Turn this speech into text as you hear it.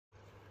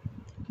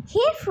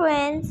Hey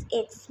friends,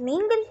 it's me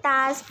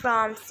Guntaas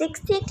from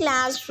 6th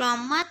class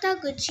from Mata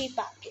Gucci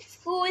Public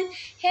School.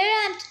 Here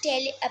I am to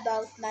tell you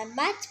about my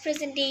maths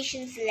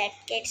presentations. Let's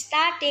get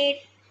started.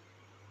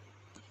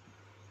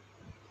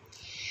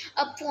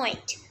 A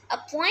point. A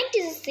point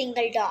is a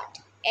single dot.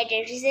 It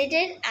is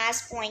written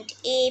as point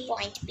A,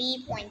 point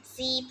B, point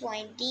C,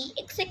 point D,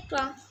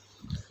 etc.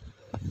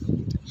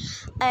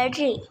 A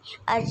ray.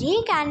 A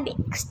ray can be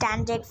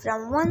extended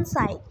from one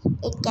side.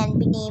 It can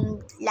be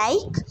named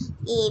like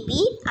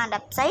AB and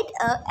upside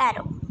a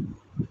arrow.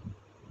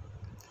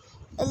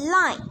 A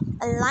line.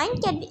 A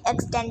line can be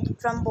extended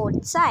from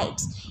both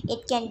sides.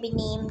 It can be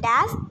named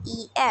as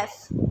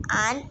EF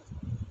and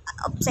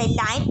upside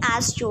line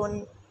as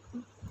shown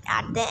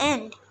at the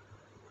end.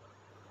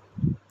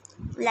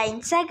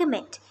 Line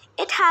segment.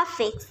 It has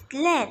fixed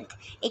length.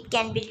 It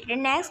can be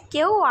written as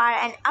QR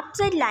and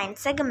upside line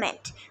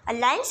segment. A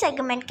line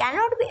segment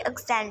cannot be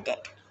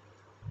extended.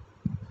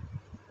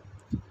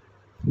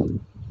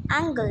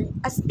 Angle.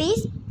 A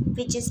space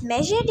which is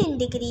measured in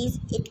degrees.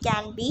 It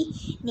can be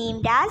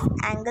named as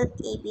angle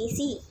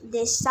ABC.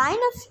 This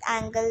sign of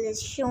angle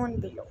is shown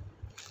below.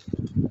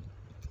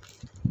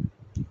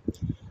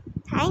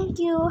 Thank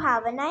you.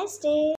 Have a nice day.